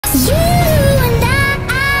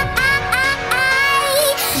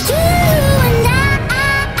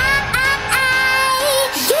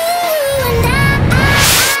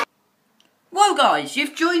guys,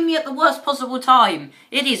 you've joined me at the worst possible time.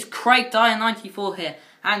 It is Craig Dyer 94 here,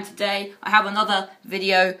 and today I have another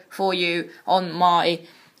video for you on my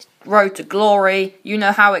road to glory. You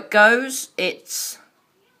know how it goes. It's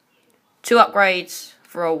 2 upgrades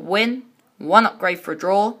for a win, 1 upgrade for a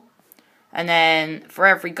draw, and then for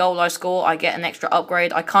every goal I score I get an extra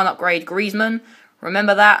upgrade. I can't upgrade Griezmann,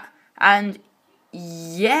 remember that. And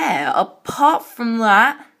yeah, apart from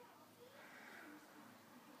that,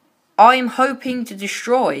 I'm hoping to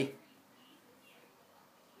destroy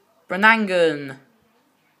Branangan.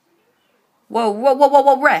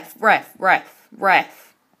 Whoa, ref.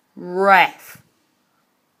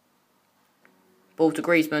 Ball to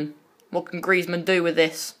Griezmann. What can Griezmann do with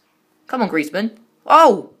this? Come on, Griezmann.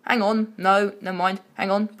 Oh, hang on. No, never mind. Hang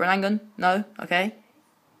on, Branangan. No, okay.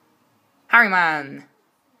 Harryman.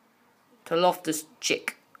 To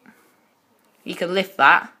Loftus-Cheek. He can lift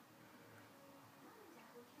that.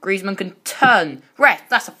 Griezmann can turn. Ref,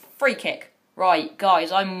 that's a free kick. Right,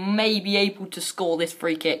 guys, I may be able to score this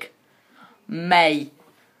free kick. May.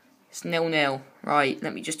 It's 0-0. Right,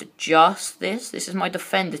 let me just adjust this. This is my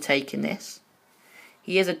defender taking this.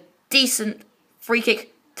 He is a decent free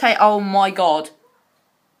kick. Oh my god.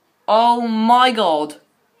 Oh my god.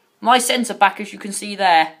 My centre back, as you can see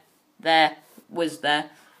there. Echmer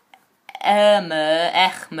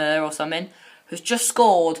or something, has just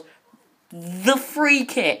scored the free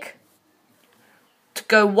kick to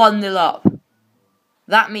go 1-0 up.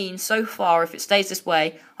 That means, so far, if it stays this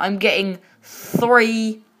way, I'm getting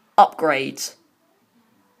 3 upgrades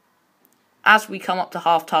as we come up to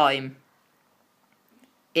half-time.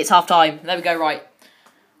 It's half-time. There we go, right.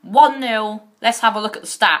 1-0. Let's have a look at the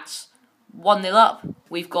stats. 1-0 up.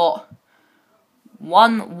 We've got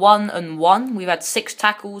 1 and 1. We've had 6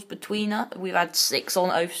 tackles between us. We've had 6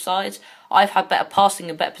 on both sides. I've had better passing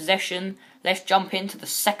and better possession. Let's jump into the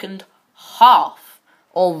second half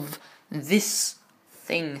of this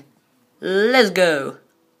thing. Let's go.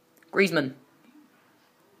 Griezmann.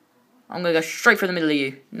 I'm going to go straight for the middle of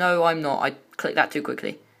you. No, I'm not. I clicked that too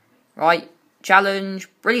quickly. Right. Challenge.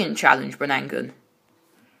 Brilliant challenge, Branangan.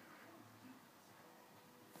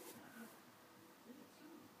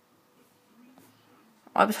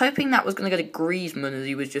 I was hoping that was going to go to Griezmann as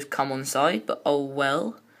he was just come on side, but oh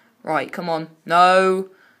well. Right, come on. No.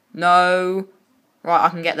 Right, I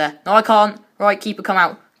can get there. No, I can't. Right, keeper, come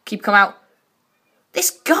out. Keeper, come out.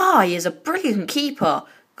 This guy is a brilliant keeper.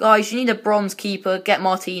 Guys, you need a bronze keeper. Get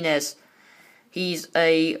Martinez. He's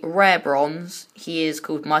a rare bronze. He is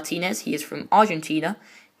called Martinez. He is from Argentina.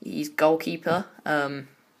 He's goalkeeper.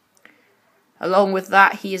 Along with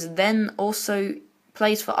that, he is then also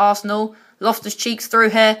plays for Arsenal. Loftus-Cheek's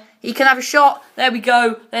through here. He can have a shot. There we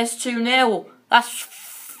go. There's 2-0. That's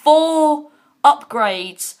 4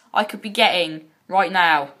 upgrades I could be getting right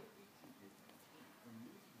now,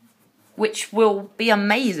 which will be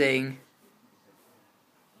amazing.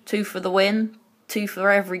 2 for the win. 2 for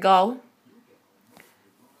every goal.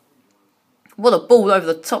 What a ball over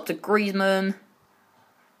the top to Griezmann.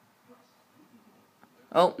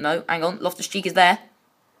 Oh, no. Hang on. Loftus-Cheek is there.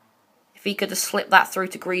 If he could have slipped that through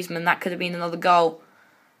to Griezmann, that could have been another goal.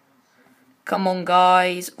 Come on,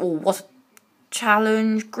 guys. Oh, what a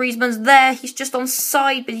challenge. Griezmann's there. He's just on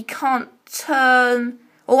side, but he can't turn.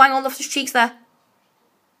 Oh, hang on. Loftus-Cheek's there.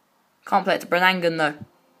 Can't play it to Branangan, though.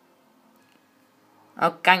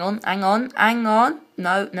 Oh, hang on.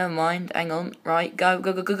 No, never mind. Hang on. Right, go.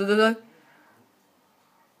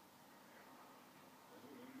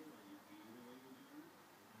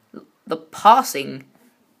 The passing.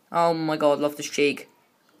 Oh my god, Loftus-Cheek.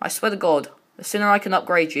 I swear to god, the sooner I can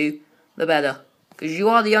upgrade you, the better. Because you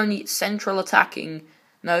are the only central attacking,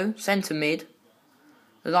 centre mid,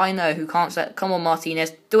 that I know who can't set. Come on,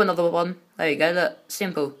 Martinez, do another one. There you go, look,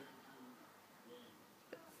 simple.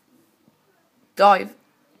 Dive.